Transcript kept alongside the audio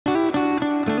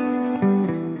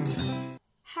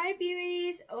Hi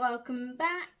beauties, welcome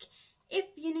back. If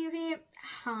you're new here,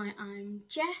 hi, I'm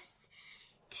Jess.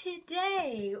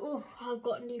 Today, I've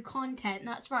got new content,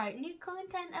 that's right, new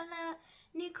content alert,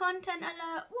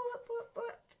 whoop, whoop,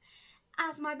 whoop.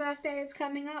 As my birthday is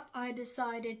coming up, I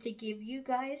decided to give you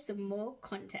guys some more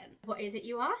content. What is it,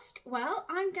 you ask? Well,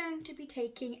 I'm going to be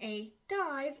taking a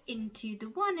dive into the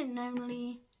one and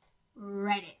only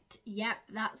Reddit. Yep,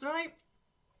 that's right.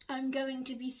 I'm going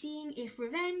to be seeing if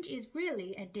revenge is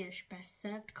really a dish best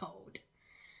served cold.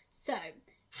 So,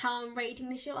 how I'm rating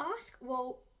this, you'll ask?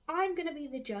 Well, I'm going to be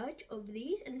the judge of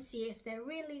these and see if they're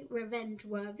really revenge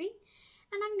worthy.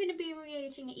 And I'm going to be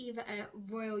rating either a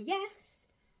royal yes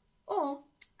or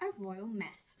a royal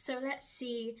mess. So let's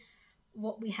see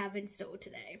what we have in store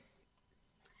today.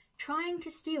 Trying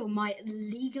to steal my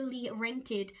legally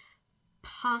rented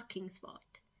parking spot.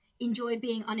 Enjoy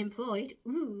being unemployed.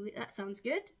 Ooh, that sounds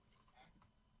good.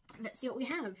 Let's see what we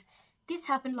have. This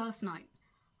happened last night.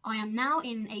 I am now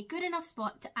in a good enough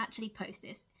spot to actually post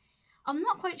this. I'm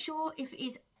not quite sure if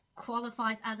it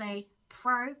qualifies as a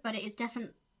pro, but it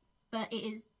definitely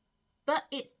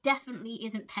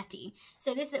isn't petty.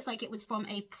 So this looks like it was from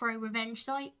a pro revenge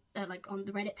site, like on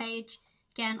the Reddit page.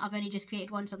 Again, I've only just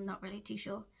created one, so I'm not really too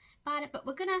sure about it. But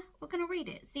we're gonna read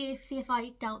it. See if I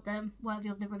dealt them worthy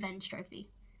of the revenge trophy.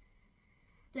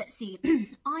 Let's see.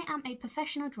 I am a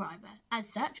professional driver. As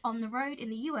such, on the road in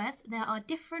the US, there are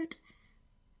different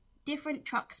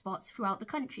truck spots throughout the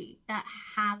country that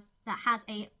has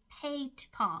a paid to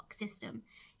park system.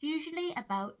 Usually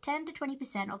about 10 to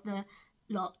 20% of the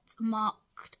lots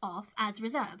marked off as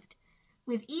reserved,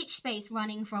 with each space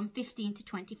running from £15 to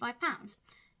 £25.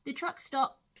 The truck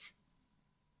stops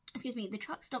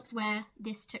where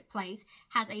this took place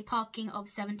has a parking of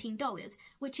 $17,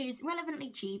 which is relevantly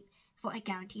cheap for a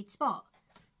guaranteed spot.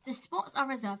 The spots are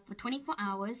reserved for 24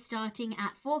 hours, starting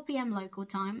at 4 PM local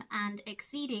time and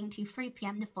exceeding to 3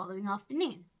 PM the following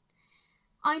afternoon.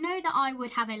 I know that I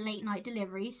would have a late night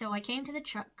delivery, so I came to the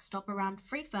truck stop around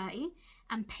 3:30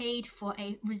 and paid for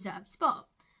a reserved spot.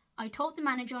 I told the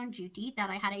manager on duty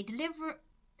that I had a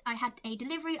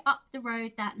delivery up the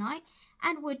road that night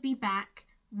and would be back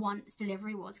once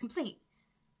delivery was complete,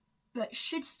 but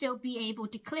should still be able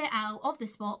to clear out of the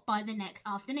spot by the next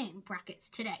afternoon, brackets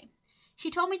today. She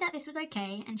told me that this was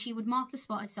okay and she would mark the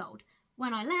spot as sold.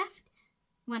 When I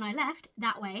left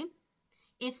that way,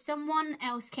 if someone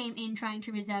else came in trying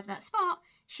to reserve that spot,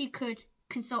 she could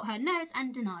consult her notes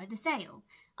and deny the sale.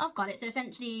 I've got it. So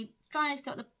essentially trying to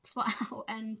sort the spot out,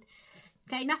 and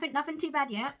okay, nothing too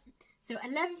bad yet. So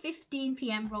 11:15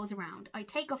 PM rolls around. I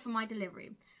take off for my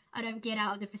delivery. I don't get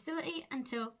out of the facility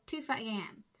until 2:30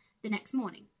 AM the next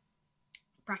morning.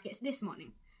 Brackets this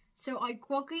morning. So I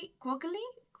groggily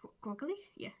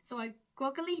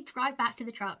drive back to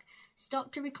the truck,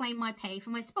 stop to reclaim my pay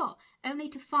for my spot, only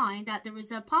to find that the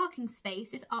reserved parking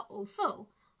spaces are all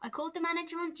full. I called the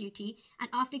manager on duty and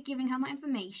after giving her my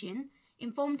information,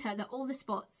 informed her that all the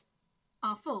spots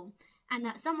are full and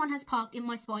that someone has parked in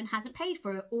my spot and hasn't paid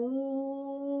for it.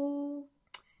 Oh,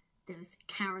 those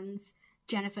Karens,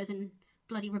 Jennifers and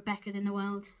bloody Rebeccas in the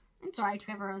world. I'm sorry to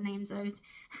whoever names those.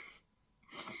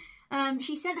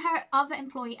 She sent her other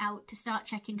employee out to start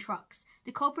checking trucks.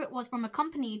 The culprit was from a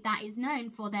company that is known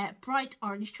for their bright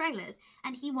orange trailers,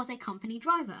 and he was a company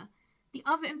driver. The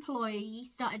other employee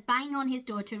started banging on his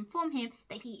door to inform him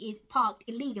that he is parked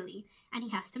illegally and he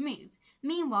has to move.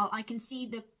 Meanwhile, I can see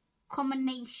the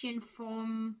commotion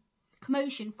from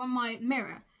my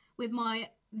mirror with my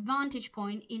vantage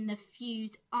point in the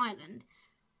Fuse Island,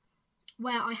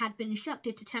 where I had been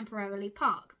instructed to temporarily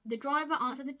park. The driver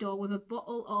answered the door with a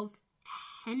bottle of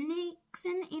Hennessy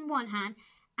in one hand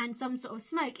and some sort of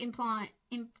smoke implement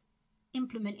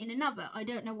in another. I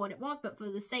don't know what it was, but for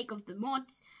the sake of the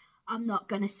mods, I'm not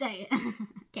going to say it.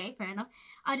 Okay, fair enough.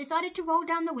 I decided to roll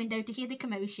down the window to hear the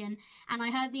commotion, and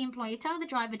I heard the employee tell the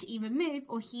driver to either move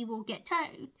or he will get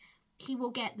towed. He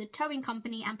will get the towing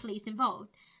company and police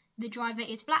involved. The driver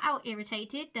is flat out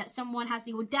irritated that someone has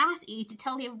the audacity to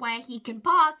tell him where he can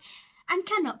park and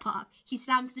cannot park. He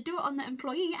slams the door on the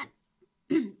employee and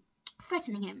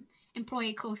threatening him.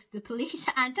 Employee calls the police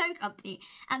and tow company,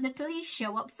 and the police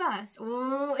show up first.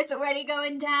 Oh, it's already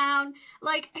going down.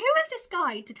 Like, who is this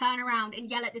guy to turn around and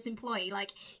yell at this employee?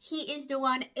 Like, he is the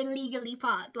one illegally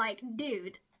parked. Like,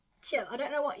 dude, chill. I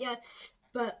don't know what you're,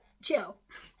 but chill.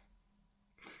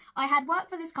 I had worked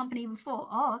for this company before.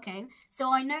 Oh, okay. So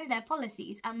I know their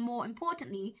policies and, more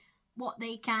importantly, what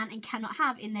they can and cannot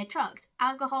have in their trucks.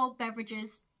 Alcoholic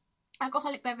beverages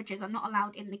are not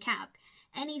allowed in the cab.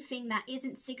 Anything that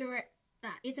isn't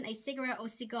a cigarette or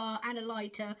cigar and a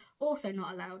lighter, also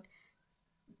not allowed.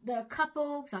 The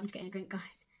couple, so I'm just getting a drink,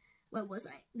 guys. where was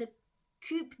I? The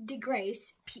coup de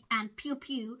grace and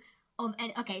pew of,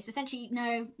 okay, so essentially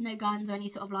no guns or any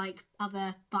sort of like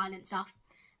other violent stuff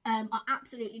are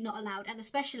absolutely not allowed, and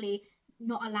especially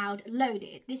not allowed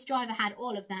loaded. This driver had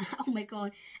all of that, oh my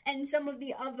god, and some of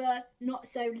the other not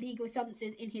so legal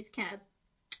substances in his cab.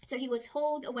 So he was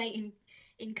hauled away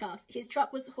in cuffs. His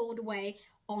truck was hauled away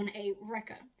on a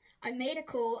wrecker. I made a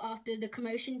call after the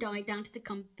commotion died down to the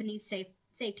company's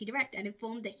safety director and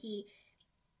informed that he...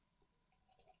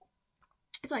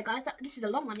 Sorry guys, this is a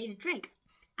long one, I need a drink.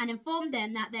 And informed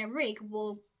them that their rig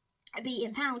will be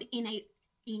impounded in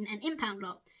an impound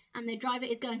lot, and the driver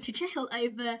is going to jail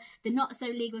over the not so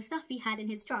legal stuff he had in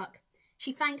his truck.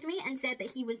 She thanked me and said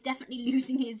that he was definitely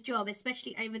losing his job,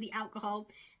 especially over the alcohol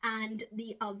and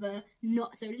the other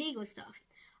not so legal stuff.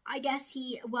 I guess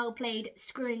he well played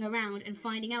screwing around and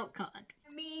finding out card.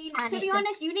 I mean, and to be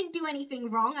honest, you didn't do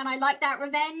anything wrong, and I like that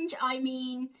revenge. I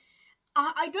mean,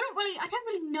 I don't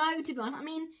really know, to be honest. I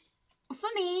mean, for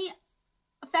me,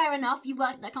 fair enough, you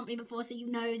worked at that company before, so you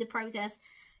know the process.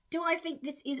 Do I think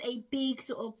this is a big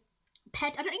sort of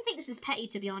pet? I don't even think this is petty,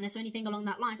 to be honest, or anything along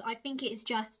that line. So I think it is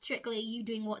just strictly you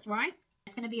doing what's right.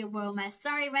 It's going to be a royal mess.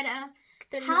 Sorry, Redditor.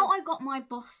 How I got my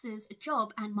boss's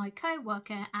job and my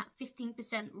co-worker at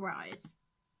 15% rise.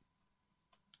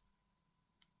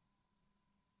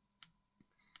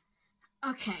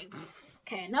 Okay,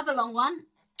 another long one.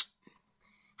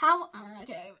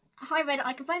 Okay. Hi, Reddit.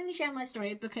 I can finally share my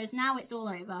story because now it's all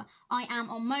over. I am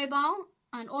on mobile,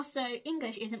 and also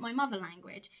English isn't my mother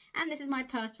language. And this is my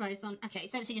birthright on... Okay,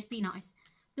 so just be nice.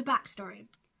 The backstory.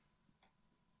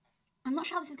 I'm not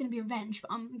sure how this is going to be revenge,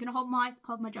 but I'm going to hold my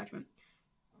judgment.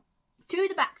 To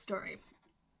the backstory.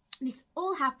 This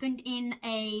all happened in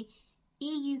a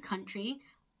EU country.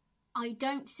 I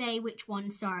don't say which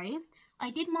one, sorry. I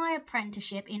did my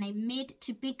apprenticeship in a mid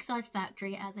to big size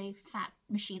factory as a fax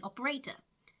machine operator.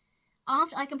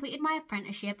 After I completed my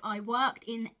apprenticeship, I worked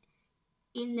in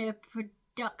the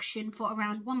production for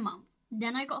around 1 month.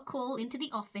 Then I got a call into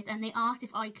the office and they asked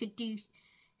if I could do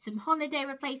some holiday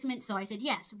replacement, so I said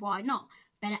yes, why not?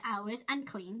 Better hours and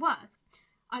clean work.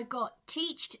 I got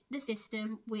teached the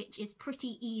system, which is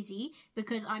pretty easy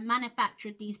because I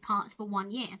manufactured these parts for 1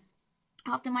 year.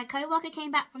 After my co-worker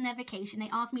came back from their vacation, they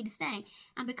asked me to stay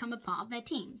and become a part of their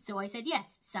team. So I said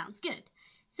yes, sounds good.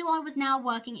 So I was now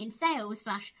working in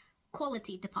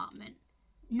sales/quality department.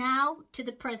 Now to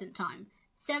the present time,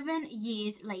 7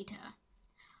 years later.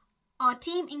 Our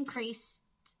team increased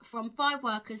from 5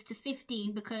 workers to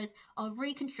 15 because of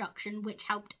reconstruction, which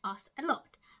helped us a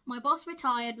lot. My boss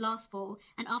retired last fall,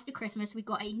 and after Christmas we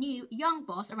got a new young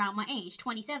boss around my age,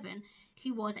 27,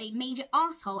 who was a major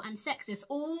asshole and sexist.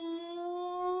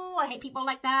 Oh, I hate people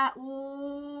like that.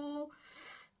 Oh,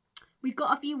 we've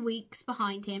got a few weeks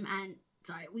behind him, and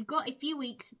we've got a few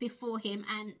weeks before him,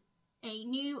 and a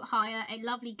new hire, a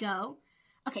lovely girl.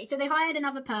 Okay, so they hired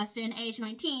another person, age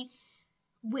 19,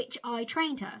 which I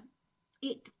trained her.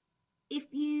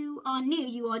 If you are new,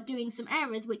 you are doing some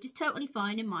errors, which is totally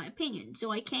fine in my opinion. So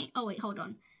I came... Oh, wait, hold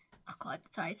on. Oh, God,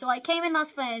 sorry. So I came in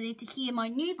last Friday to hear my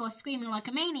new boss screaming like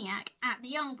a maniac at the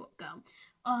young girl.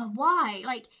 Why?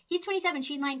 Like, he's 27,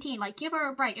 she's 19. Like, give her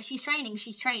a break. If she's training,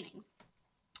 she's training.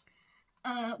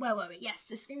 Where were we? Yes,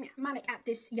 so screaming manic at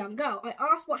this young girl. I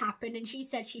asked what happened, and she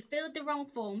said she filled the wrong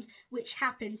forms, which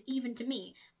happens even to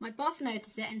me. My boss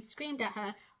noticed it and screamed at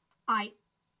her. I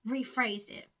rephrased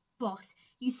it. Boss,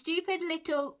 you stupid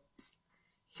little...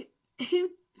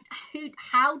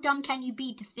 How dumb can you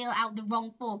be to fill out the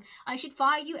wrong form? I should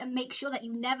fire you and make sure that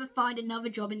you never find another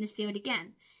job in this field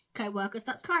again. Co-worker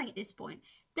starts crying at this point.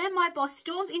 Then my boss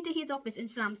storms into his office and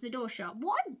slams the door shut.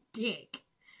 What a dick.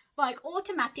 Like,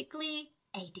 automatically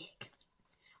a dick.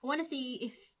 I want to see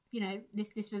if, you know,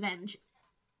 this revenge.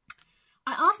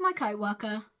 I asked my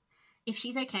co-worker if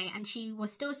she's okay, and she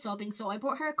was still sobbing, so I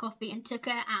brought her a coffee and took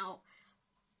her out.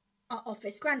 Our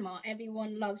office grandma.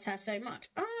 Everyone loves her so much.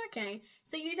 Oh, okay.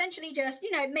 So you essentially just,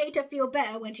 you know, made her feel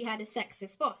better when she had a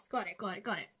sexist boss. Got it.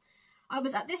 I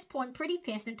was at this point pretty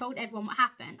pissed and told everyone what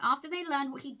happened. After they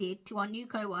learned what he did to our new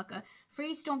co-worker,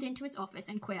 Free stormed into his office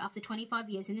and quit after 25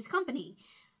 years in this company.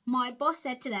 My boss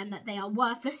said to them that they are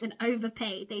worthless and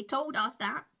overpaid. They told us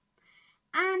that.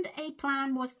 And a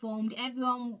plan was formed.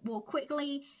 Everyone will quit.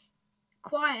 Oh,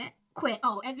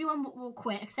 everyone will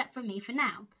quit except for me for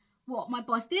now. What my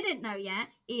boss didn't know yet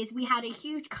is we had a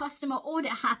huge customer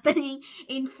audit happening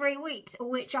in 3 weeks,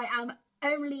 which I am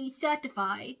only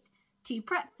certified to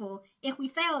prep for. If we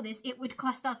fail this, it would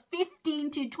cost us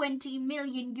 15 to 20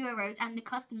 million euros and the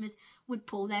customers would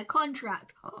pull their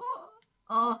contract.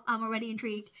 Oh, I'm already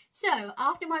intrigued. So,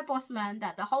 after my boss learned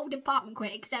that the whole department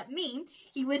quit except me,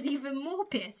 he was even more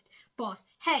pissed. Boss: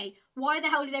 hey, why the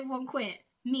hell did everyone quit?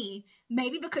 Me: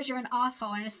 maybe because you're an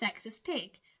asshole and a sexist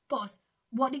pig. Boss: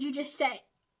 what did you just say?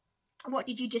 What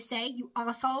did you just say, you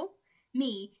asshole?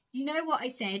 Me: you know what I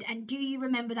said, and do you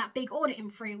remember that big audit in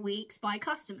 3 weeks by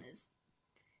customers?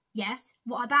 Yes,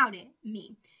 what about it?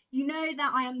 Me: you know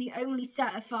that I am the only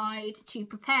certified to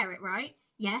prepare it, right?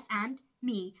 Yes, and?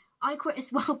 Me: I quit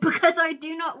as well because I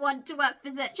do not want to work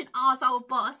for such an arsehole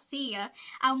boss here,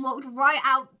 and walked right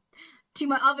out to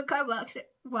my other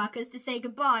co-workers to say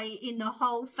goodbye in the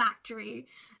whole factory.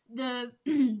 The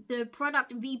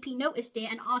product VP noticed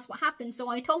it and asked what happened, so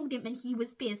I told him and he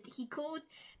was pissed. He called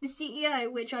the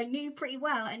CEO, which I knew pretty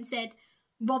well, and said,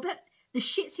 Robert, the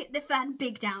shit's hit the fan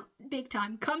big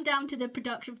time. Come down to the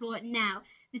production floor now.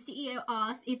 The CEO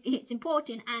asked if it's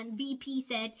important, and VP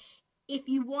said, if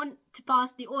you want to pass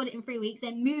the audit in 3 weeks,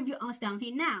 then move your ass down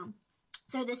here now.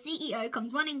 So the CEO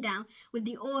comes running down with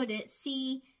the audit,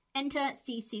 enter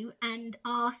CSU, and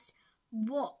asked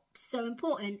what's so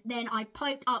important. Then I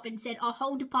piped up and said our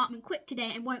whole department quit today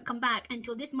and won't come back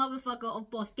until this motherfucker of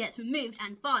boss gets removed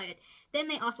and fired. Then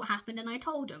they asked what happened and I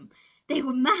told them. They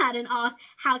were mad and asked,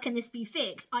 how can this be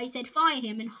fixed? I said fire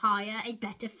him and hire a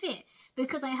better fit.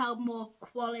 Because I held more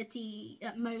quality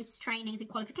at most trainings and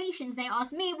qualifications, they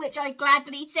asked me, which I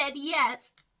gladly said yes.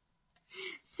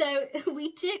 So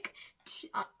we took,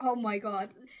 oh my god,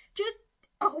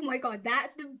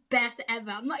 that's the best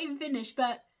ever. I'm not even finished,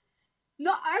 but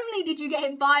not only did you get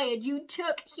him fired, you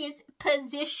took his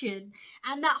position.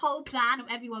 And that whole plan of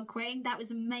everyone quitting, that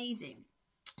was amazing.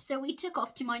 So we took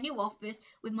off to my new office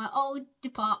with my old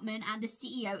department and the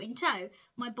CEO in tow.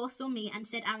 My boss saw me and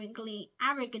said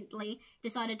arrogantly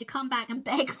decided to come back and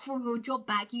beg for your job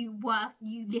back, you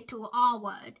little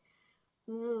R-word.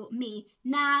 Or me: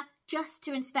 nah, just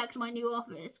to inspect my new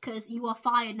office, because you are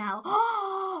fired now.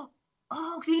 Oh,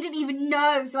 because he didn't even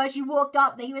know. So as you walked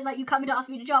up there, he was like, you coming to ask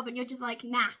me the job? And you're just like,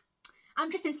 nah,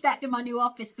 I'm just inspecting my new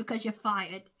office because you're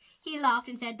fired. He laughed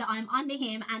and said that I'm under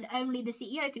him and only the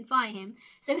CEO can fire him.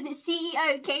 So the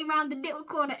CEO came round the little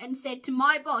corner and said to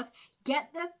my boss, get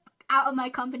the out of my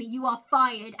company, you are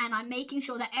fired, and I'm making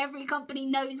sure that every company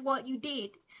knows what you did.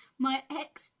 My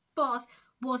ex-boss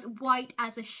was white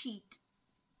as a sheet.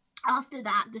 After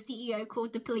that, the CEO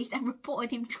called the police and reported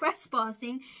him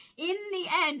trespassing. In the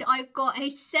end, I got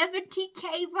a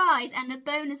 70k rise and a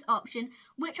bonus option,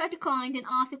 which I declined and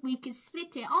asked if we could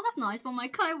split it. Oh, that's nice for my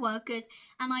co-workers,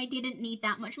 and I didn't need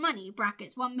that much money.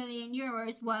 Brackets, 1 million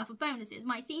euros worth of bonuses.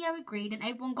 My CEO agreed and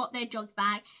everyone got their jobs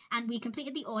back, and we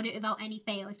completed the audit without any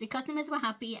fails. The customers were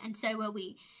happy and so were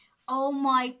we. Oh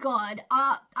my god.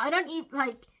 I don't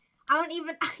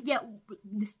even, yeah,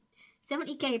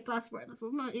 70k plus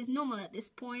is normal at this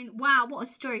point. Wow, what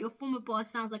a story. Your former boss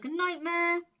sounds like a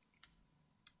nightmare.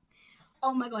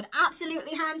 Oh my god,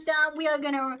 absolutely, hands down, we are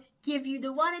going to give you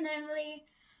the one and only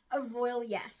a royal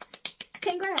yes.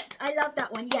 Congrats, I love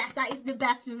that one. Yes, that is the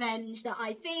best revenge that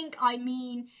I think. I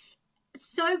mean,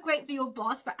 so great for your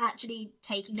boss for actually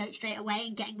taking note straight away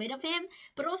and getting rid of him.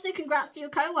 But also congrats to your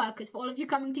co-workers for all of you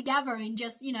coming together and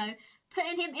just, you know,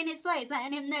 putting him in his place,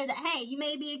 letting him know that, hey, you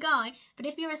may be a guy, but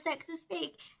if you're a sexist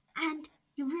pig and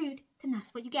you're rude, then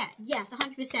that's what you get. Yes,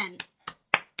 100%.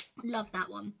 Love that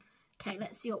one. Okay,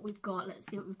 let's see what we've got. Let's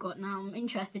see what we've got now. I'm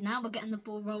interested now. We're getting the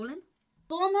ball rolling.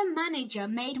 Former manager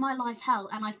made my life hell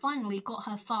and I finally got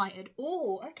her fired.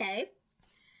 Oh, okay.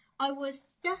 I was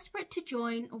desperate to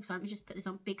join... Oh, sorry, let me just put this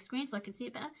on big screen so I can see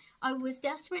it better. I was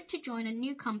desperate to join a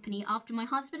new company after my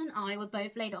husband and I were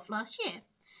both laid off last year.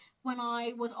 When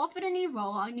I was offered a new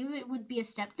role, I knew it would be a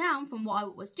step down from what I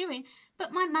was doing,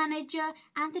 but my manager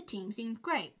and the team seemed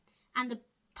great. And the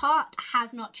part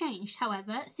has not changed.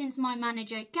 However, since my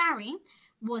manager, Gary,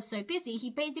 was so busy, he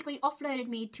basically offloaded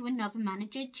me to another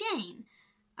manager, Jane.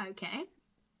 Okay.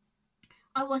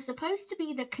 I was supposed to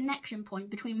be the connection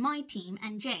point between my team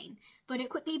and Jane, but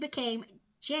it quickly became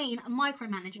Jane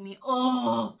micromanaging me.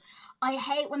 Oh, I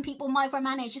hate when people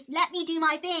micromanage. Just let me do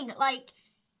my thing. Like,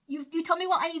 you tell me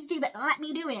what I need to do, but let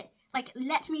me do it. Like,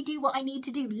 let me do what I need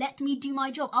to do. Let me do my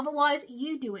job. Otherwise,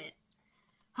 you do it.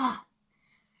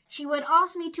 She would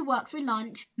ask me to work through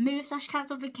lunch,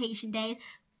 move/cancel vacation days,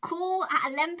 call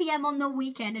at 11 PM on the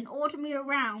weekend and order me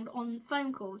around on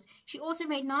phone calls. She also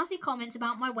made nasty comments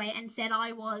about my weight and said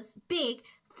I was big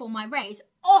for my race.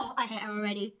 Oh, I hate her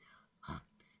already.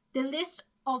 The list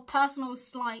of personal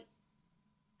slight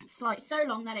so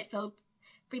long that it filled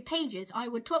 3 pages. I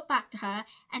would talk back to her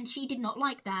and she did not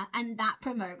like that, and that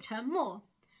provoked her more.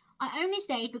 I only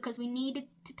stayed because we needed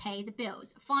to pay the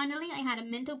bills. Finally, I had a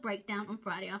mental breakdown on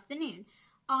Friday afternoon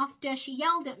after she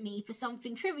yelled at me for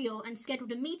something trivial and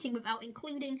scheduled a meeting without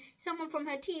including someone from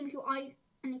her team who I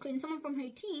and including someone from her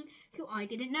team who I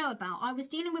didn't know about. I was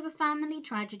dealing with a family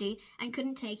tragedy and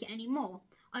couldn't take it anymore.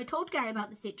 I told Gary about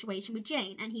the situation with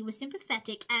Jane, and he was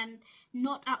sympathetic and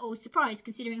not at all surprised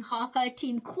considering half her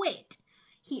team quit.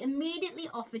 He immediately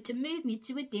offered to move me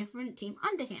to a different team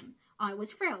under him. I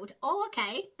was thrilled. Oh,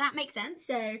 okay, that makes sense.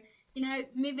 So, you know,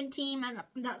 moving team, and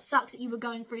that sucks that you were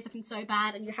going through something so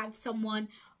bad and you have someone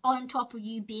on top of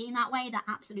you being that way. That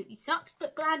absolutely sucks,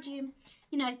 but glad you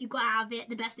got out of it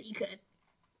the best that you could.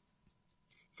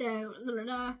 So,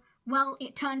 well,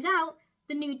 it turns out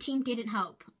the new team didn't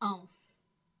help. Oh.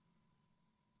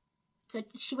 So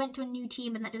she went to a new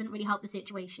team and that didn't really help the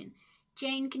situation.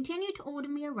 Jane continued to order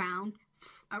me around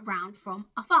from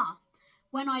afar.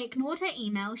 When I ignored her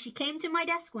email, she came to my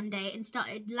desk one day and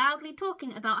started loudly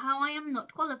talking about how I am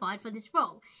not qualified for this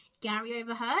role. Gary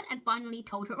overheard and finally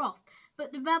told her off,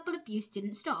 but the verbal abuse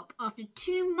didn't stop. After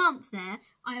 2 months there,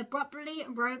 I abruptly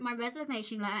wrote my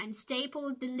resignation letter and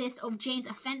stapled the list of Jane's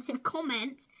offensive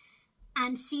comments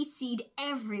and CC'd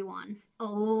everyone.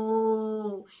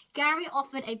 Oh, Gary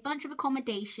offered a bunch of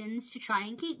accommodations to try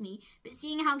and keep me, but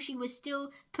seeing how she was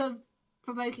still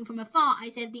provoking from afar, I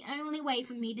said the only way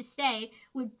for me to stay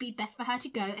would be best for her to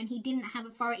go, and he didn't have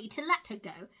authority to let her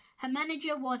go. Her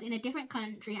manager was in a different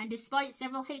country, and despite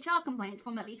several HR complaints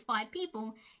from at least 5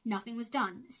 people, nothing was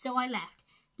done. So I left,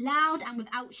 loud and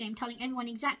without shame, telling everyone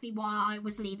exactly why I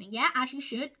was leaving. Yeah, as you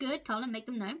should. Good. Tell them, make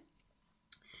them know.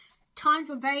 Times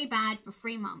were very bad for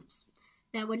 3 months.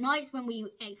 There were nights when we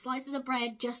ate slices of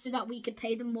bread just so that we could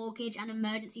pay the mortgage and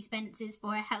emergency expenses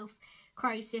for a health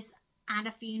crisis and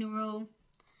a funeral.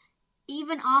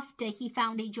 Even after he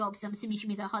found a job, so I'm assuming she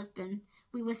means her husband,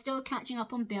 we were still catching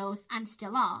up on bills and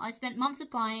still are. I spent months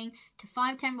applying to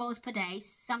 5-10 roles per day,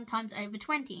 sometimes over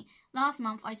 20. Last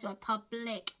month I saw a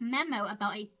public memo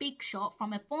about a big shot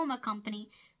from a former company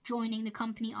joining the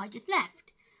company I just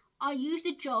left. I used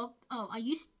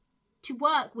to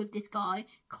work with this guy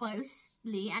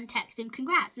closely and text him,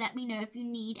 "Congrats, let me know if you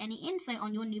need any insight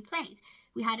on your new place."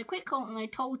 We had a quick call and I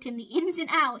told him the ins and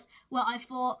outs where I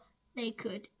thought they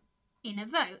could in a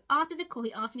vote. After the call,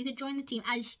 he asked me to join the team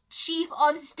as chief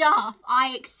of staff.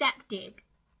 I accepted.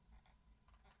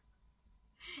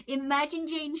 Imagine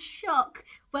Jane's shock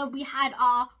when we had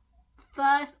our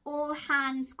first all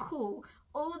hands call.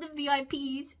 All the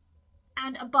VIPs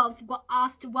and above were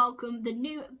asked to welcome the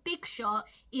new Big Shot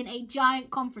in a giant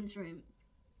conference room.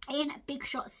 In Big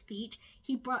Shot's speech,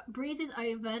 he breezes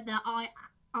over that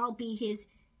I'll be his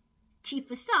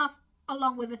chief of staff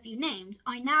along with a few names.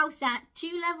 I now sat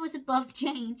 2 levels above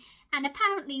Jane, and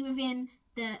apparently within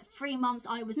the 3 months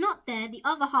I was not there, the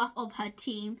other half of her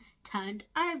team turned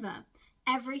over.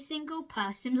 Every single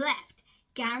person left.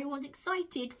 Gary was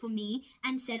excited for me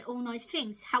and said all nice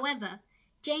things. However,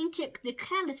 Jane took the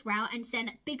careless route and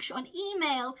sent Big Shot an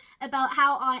email about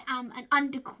how I am an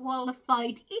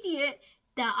underqualified idiot,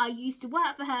 that I used to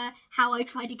work for her, how I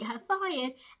tried to get her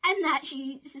fired, and that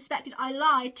she suspected I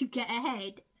lied to get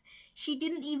ahead. She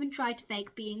didn't even try to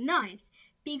fake being nice.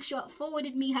 Big Shot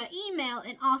forwarded me her email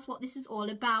and asked what this is all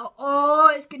about. Oh,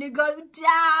 it's gonna go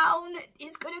down.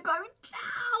 It's gonna go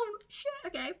down. Shit,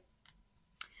 okay.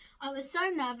 I was so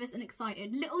nervous and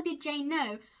excited. Little did Jane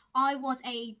know I was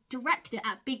a director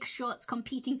at Big Shot's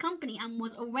competing company and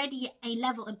was already a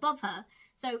level above her.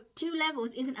 So 2 levels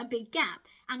isn't a big gap,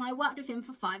 and I worked with him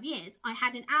for 5 years. I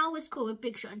had an hour's call with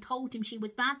Big Shot and told him she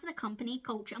was bad for the company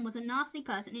culture and was a nasty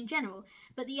person in general.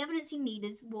 But the evidence he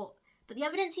needed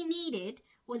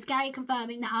was Gary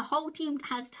confirming that our whole team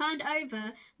has turned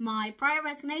over my prior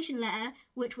resignation letter,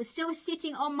 which was still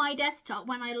sitting on my desktop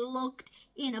when I logged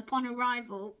in upon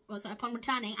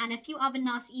returning, and a few other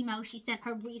nasty emails she sent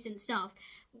her recent staff,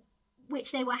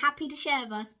 which they were happy to share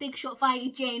with us. Big Shot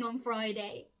fired Jane on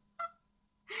Friday.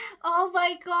 Oh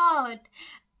my god.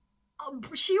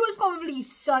 She was probably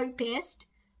so pissed.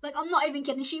 Like, I'm not even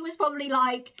kidding. She was probably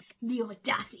like, the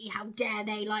audacity, how dare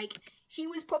they? Like, she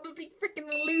was probably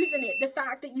freaking losing it. The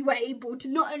fact that you were able to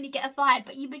not only get her fired,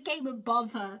 but you became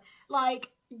above her.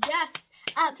 Like, yes,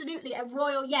 absolutely. A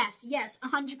royal yes. Yes,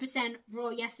 100%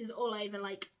 royal yeses all over.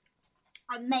 Like,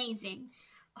 amazing.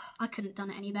 Oh, I couldn't have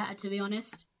done it any better, to be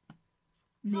honest.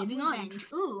 Moving on.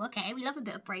 Ooh, okay. We love a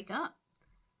bit of breakup.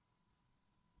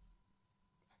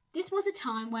 This was a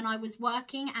time when I was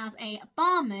working as a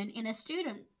barman in a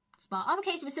student spa. Oh,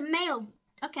 okay, so it's a male.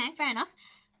 Okay, fair enough.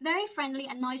 Very friendly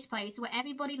and nice place where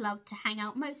everybody loved to hang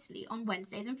out mostly on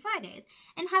Wednesdays and Fridays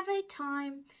and have a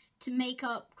time to make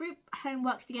up group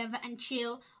homeworks together and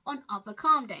chill on other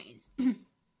calm days.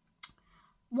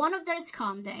 One of those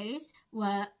calm days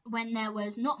were when there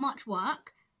was not much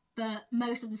work, but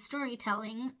most of the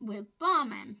storytelling with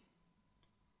barmen.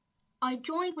 I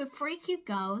joined with 3 cute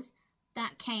girls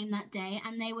that came that day,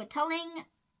 and they were telling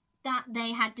that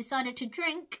they had decided to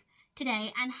drink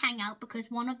today and hang out because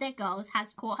one of their girls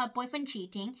has caught her boyfriend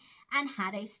cheating and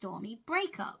had a stormy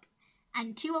breakup.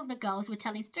 And 2 of the girls were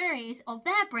telling stories of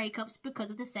their breakups because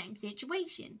of the same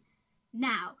situation.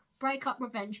 Now, breakup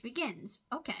revenge begins.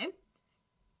 Okay.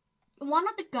 One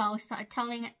of the girls started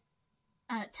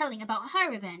telling about her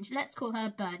revenge. Let's call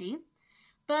her Birdie.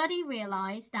 Birdie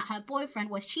realised that her boyfriend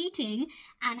was cheating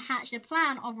and hatched a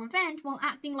plan of revenge while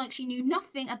acting like she knew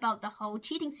nothing about the whole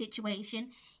cheating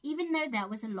situation, even though there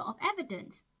was a lot of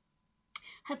evidence.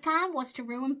 Her plan was to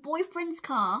ruin boyfriend's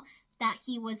car that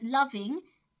he was loving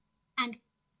and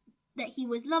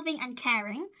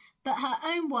caring, but her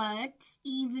own words,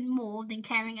 even more than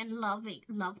caring and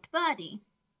loved Birdie.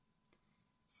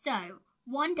 So,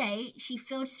 one day, she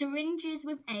filled syringes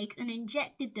with eggs and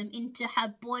injected them into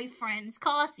her boyfriend's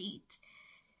car seat.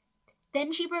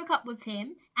 Then she broke up with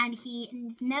him, and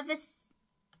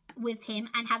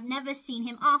have never seen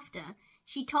him after.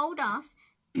 She told us,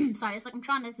 sorry, it's like I'm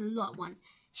trying to do a lot at once.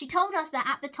 She told us that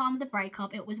at the time of the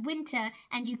breakup, it was winter,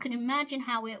 and you can imagine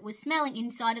how it was smelling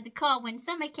inside of the car when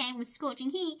summer came with scorching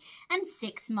heat and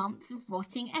 6 months of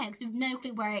rotting eggs with no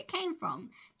clue where it came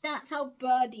from. That's how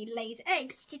Birdie lays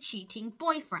eggs to cheating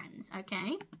boyfriends,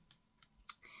 okay?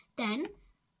 Then,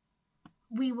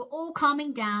 we were all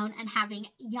calming down and having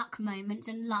yuck moments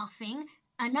and laughing.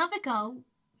 Another girl,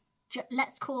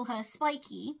 let's call her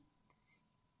𝗖𝗽𝗍𝗆,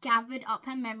 gathered up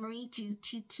her memory due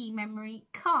to key memory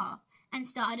car and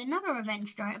started another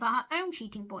revenge story about her own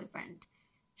cheating boyfriend.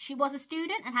 She was a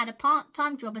student and had a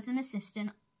part-time job as an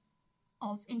assistant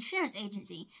of insurance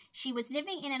agency. She was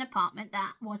living in an apartment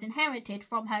that was inherited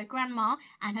from her grandma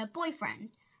and her boyfriend.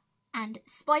 And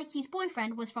𝗖𝗽𝗍𝗆's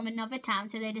boyfriend was from another town,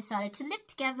 so they decided to live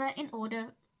together in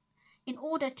order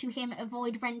to him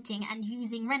avoid renting and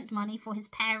using rent money for his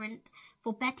parents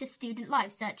for better student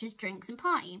life, such as drinks and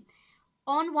party.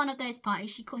 On one of those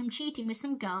parties, she caught him cheating with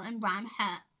some girl and ran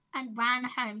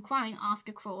home crying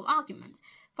after cruel arguments.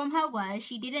 From her words,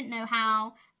 she didn't know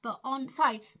how, but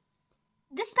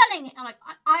the spelling, like,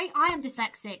 I am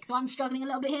dyslexic, so I'm struggling a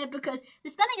little bit here because the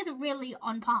spelling isn't really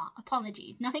on par.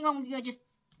 Apologies. Nothing wrong with you, just,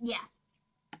 yeah.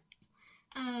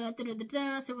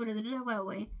 So, where are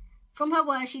we? From her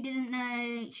words, she didn't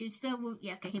know, she was filled with,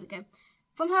 yeah, okay, here we go.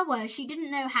 From her words, she didn't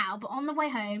know how, but on the way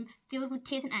home, filled with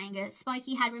tears and anger,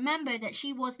 𝗖𝗽𝗍𝗆 had remembered that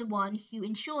she was the one who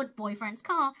insured boyfriend's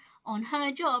car on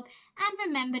her job and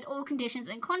remembered all conditions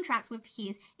and contracts with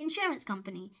his insurance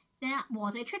company. That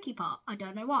was a tricky part. I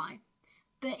don't know why.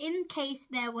 But in case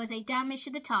there was a damage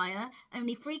to the tyre,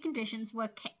 only 3 conditions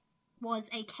was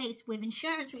a case with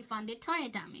insurance refunded tyre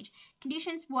damage.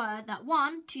 Conditions were that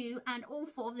 1, 2, and all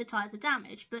 4 of the tyres were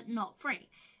damaged, but not 3.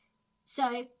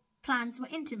 So, plans were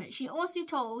intimate. She also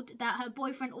told that her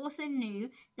boyfriend also knew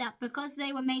that because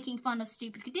they were making fun of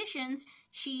stupid conditions,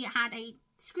 she had a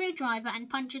screwdriver and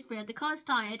punched 3 of the car's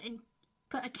tyres and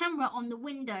put a camera on the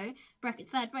window,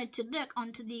 𝒃𝒂𝒑, to look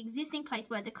onto the existing place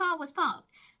where the car was parked,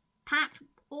 packed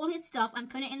all his stuff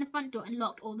and put it in the front door and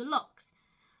locked all the locks.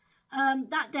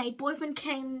 That day, boyfriend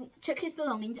took his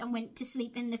belongings and went to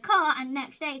sleep in the car, and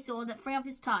next day saw that 3 of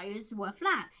his tyres were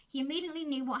flat. He immediately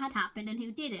knew what had happened and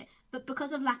who did it, but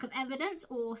because of lack of evidence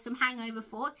or some hangover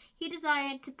thoughts, he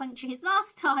decided to puncture his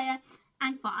last tyre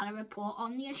and file a report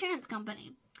on the insurance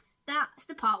company. That's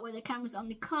the part where the cameras on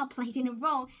the car played in a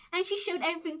role, and she showed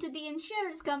everything to the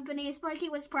insurance company. 𝗖𝗽𝗍𝗆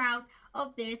was proud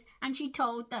of this, and she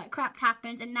told that crap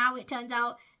happened, and now it turns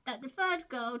out that the third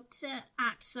girl to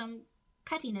act some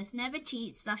pettiness never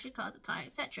cheats, slash a car's a tyre,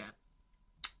 etc.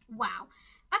 Wow.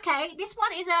 Okay, this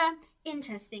one is a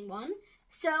interesting one.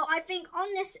 So I think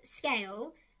on this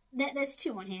scale, there's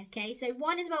 2 on here, okay? So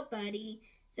one is about Birdie.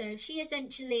 So she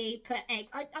essentially put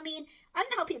eggs. I mean, I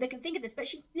don't know how people can think of this, but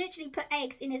she literally put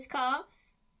eggs in his car,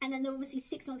 and then there was obviously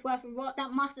 6 months worth of rot.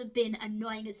 That must have been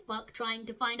annoying as fuck, trying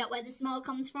to find out where the smell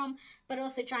comes from, but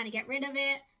also trying to get rid of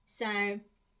it. So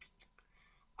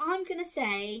I'm gonna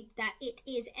say that it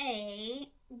is I'm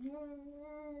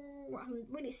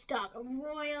really stuck. A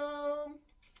royal.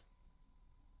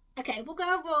 Okay, we'll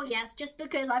go royal yes, just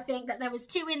because I think that there was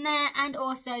 2 in there, and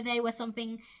also they were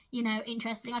something, you know,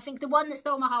 interesting. I think the one that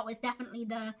stole my heart was definitely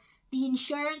the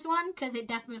insurance one, because it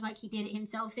definitely, like, he did it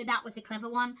himself, so that was a clever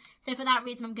one. So for that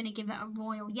reason, I'm going to give it a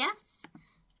royal yes.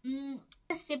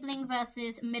 Sibling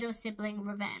versus middle sibling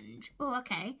revenge. Oh,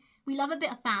 okay. We love a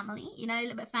bit of family, you know, a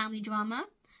little bit of family drama.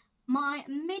 My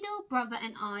middle brother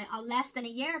and I are less than a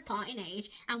year apart in age,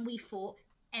 and we fought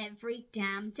every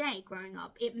damn day growing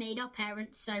up. It made our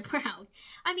parents so proud.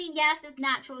 I mean, yes, there's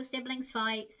natural siblings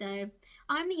fight, so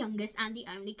I'm the youngest and the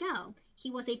only girl. He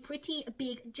was a pretty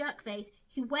big jerkface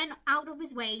who went out of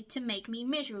his way to make me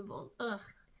miserable. Ugh.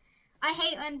 I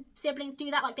hate when siblings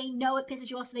do that, like they know it pisses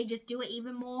you off so they just do it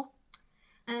even more.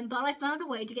 But I found a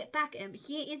way to get back at him.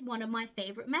 Here is one of my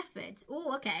favourite methods.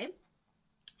 Oh, okay.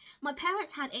 My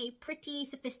parents had a pretty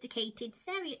sophisticated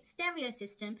stereo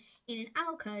system in an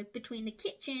alcove between the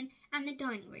kitchen and the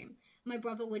dining room. My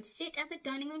brother would sit at the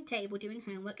dining room table doing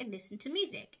homework and listen to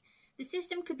music. The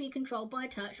system could be controlled by a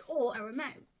touch or a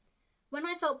remote. When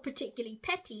I felt particularly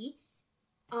petty,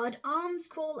 I'd arms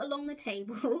crawl along the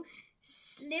table,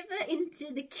 slither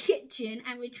into the kitchen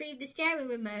and retrieve the stereo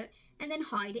remote and then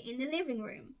hide it in the living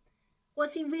room.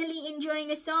 Was he really enjoying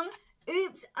a song?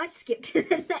 Oops, I skipped to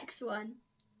the next one.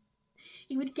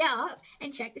 He would get up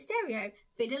and check the stereo,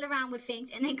 fiddle around with things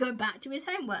and then go back to his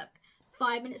homework.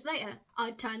 5 minutes later,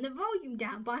 I'd turn the volume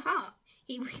down by half.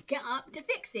 He would get up to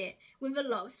fix it with a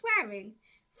lot of swearing.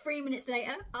 3 minutes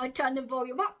later, I'd turn the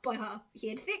volume up by half.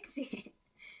 He'd fix it.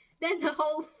 Then the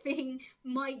whole thing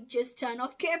might just turn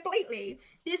off completely.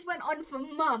 This went on for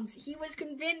months. He was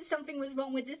convinced something was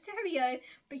wrong with the stereo,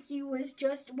 but he was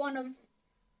just one of...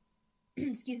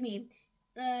 excuse me.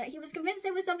 He was convinced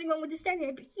there was something wrong with the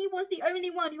stereo, but he was the only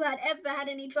one who had ever had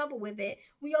any trouble with it.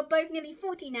 We are both nearly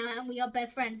 40 now, and we are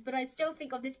best friends, but I still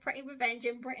think of this pretty revenge,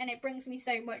 and it brings me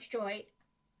so much joy.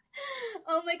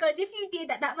 Oh my god, if you did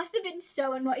that, that must have been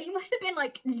so annoying. He must have been,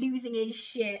 like, losing his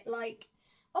shit, like...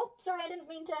 Oh, sorry, I didn't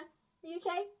mean to... Are you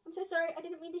okay? I'm so sorry, I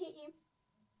didn't mean to hit you.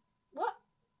 What?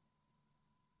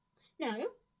 No.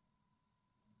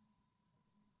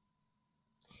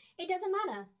 It doesn't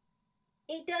matter.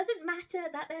 It doesn't matter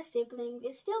that they're siblings.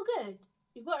 It's still good.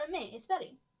 You've got to admit, it's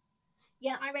funny.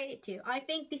 Yeah, I rate it 2. I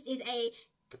think this is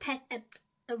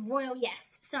a royal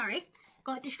yes. Sorry.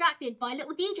 Got distracted by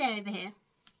little DJ over here.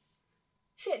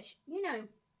 Shush, you know.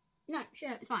 No,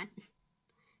 shut up, it's fine.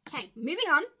 Okay, moving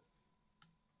on.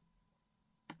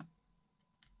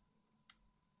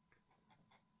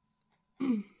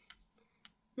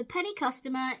 The petty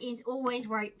customer is always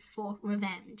ripe for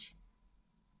revenge.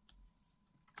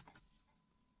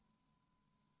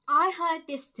 I heard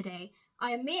this today.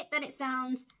 I admit that it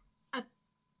sounds a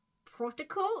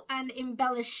protocol and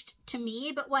embellished to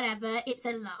me, but whatever, it's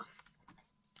a laugh.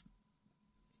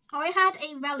 I had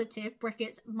a relative,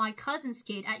 brackets, my cousin's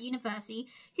kid at university,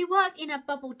 who worked in a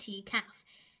bubble tea cafe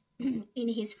in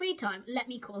his free time. Let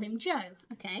me call him Joe,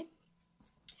 okay?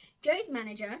 Joe's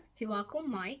manager, who I'll call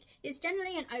Mike, is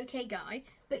generally an okay guy,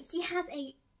 but he has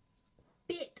a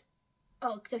bit...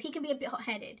 Oh, so he can be a bit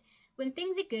hot-headed. When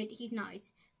things are good, he's nice.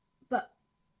 But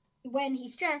when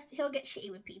he's stressed, he'll get shitty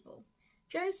with people.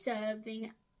 Joe's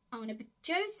serving on a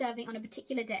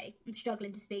particular day. I'm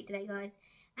struggling to speak today, guys.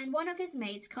 And one of his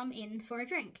mates come in for a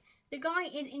drink. The guy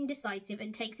is indecisive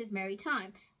and takes his merry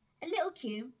time. A little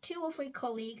queue, 2 or 3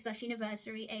 colleagues /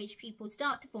 university-age people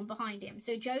start to form behind him.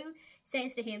 So Joe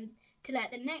says to him to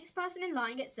let the next person in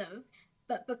line get served,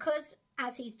 but because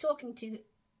as he's talking to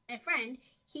a friend,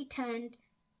 he turned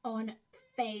on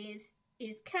phase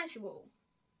is casual.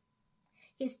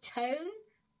 His tone,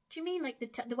 do you mean like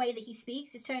the way that he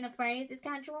speaks, his tone of phrase is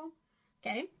casual?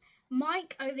 Okay.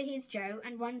 Mike overhears Joe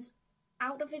and runs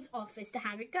out of his office to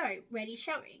have it go, really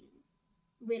shouting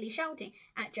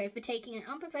at Joe for taking an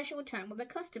unprofessional tone with a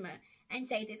customer and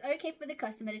says it's okay for the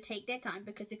customer to take their time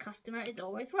because the customer is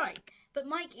always right. But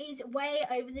Mike is way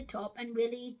over the top and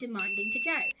really demanding to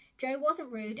Joe. Joe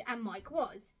wasn't rude and Mike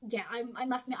was. Yeah, I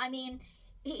must admit, I mean,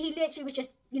 he literally was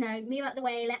just, you know, move out the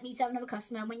way, let me serve another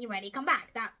customer, and when you're ready, come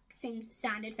back. That seems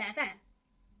standard fair.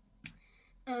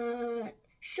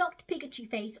 Shocked Pikachu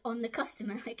face on the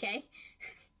customer, okay?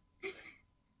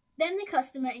 Then the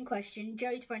customer in question,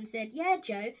 Joe's friend, said, yeah,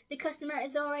 Joe, the customer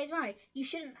is always right. You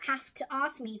shouldn't have to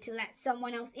ask me to let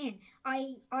someone else in.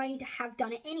 I'd have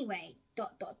done it anyway, ...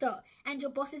 And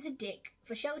your boss is a dick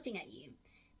for shouting at you.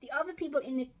 The other people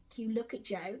in the queue look at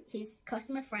Joe, his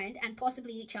customer friend, and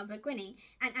possibly each other grinning,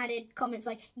 and added comments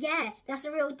like, yeah, that's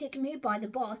a real dick move by the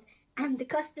boss, and the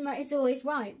customer is always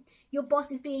right. Your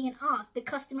boss is being an arse, the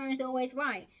customer is always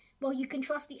right. Well, you can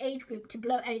trust the age group to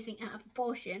blow everything out of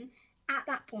proportion. At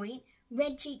that point,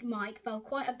 red-cheeked Mike felt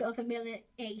quite a bit of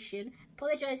humiliation,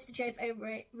 apologised to Joe for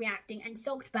overreacting, and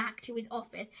sulked back to his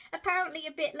office. Apparently,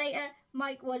 a bit later,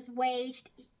 Mike was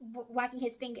wagging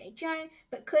his finger at Joe,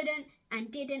 but couldn't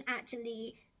and didn't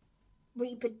actually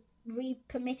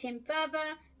re-permit him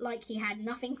further, like he had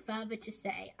nothing further to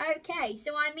say. Okay,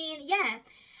 so I mean, yeah,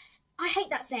 I hate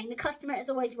that saying, the customer is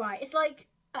always right. It's like,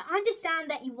 I understand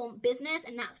that you want business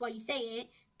and that's why you say it,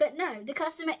 but no, the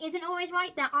customer isn't always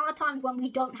right. There are times when we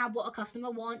don't have what a customer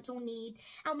wants or needs,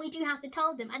 and we do have to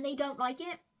tell them, and they don't like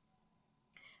it.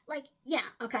 Like, yeah,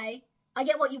 okay. I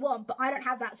get what you want, but I don't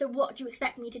have that, so what do you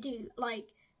expect me to do? Like,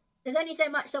 there's only so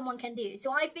much someone can do.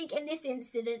 So I think in this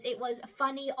incident, it was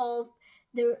funny of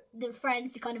the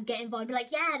friends to kind of get involved, be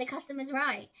like, yeah, the customer's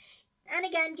right. And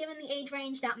again, given the age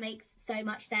range, that makes so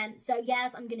much sense. So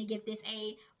yes, I'm going to give this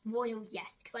a royal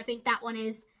yes, because I think that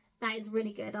is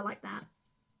really good. I like that.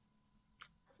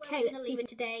 Okay, let's leave it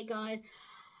today, guys.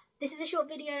 This is a short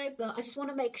video, but I just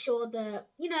want to make sure that,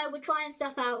 you know, we're trying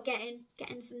stuff out, getting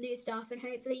some new stuff, and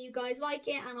hopefully you guys like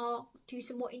it, and I'll do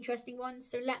some more interesting ones.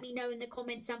 So let me know in the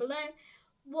comments down below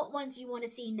what ones you want to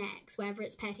see next, whether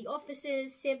it's petty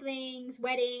officers, siblings,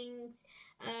 weddings,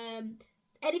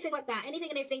 anything like that, anything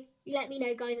and everything. You let me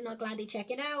know, guys, and I'll gladly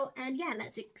check it out. And yeah,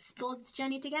 let's explore this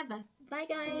journey together. Bye,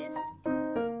 guys.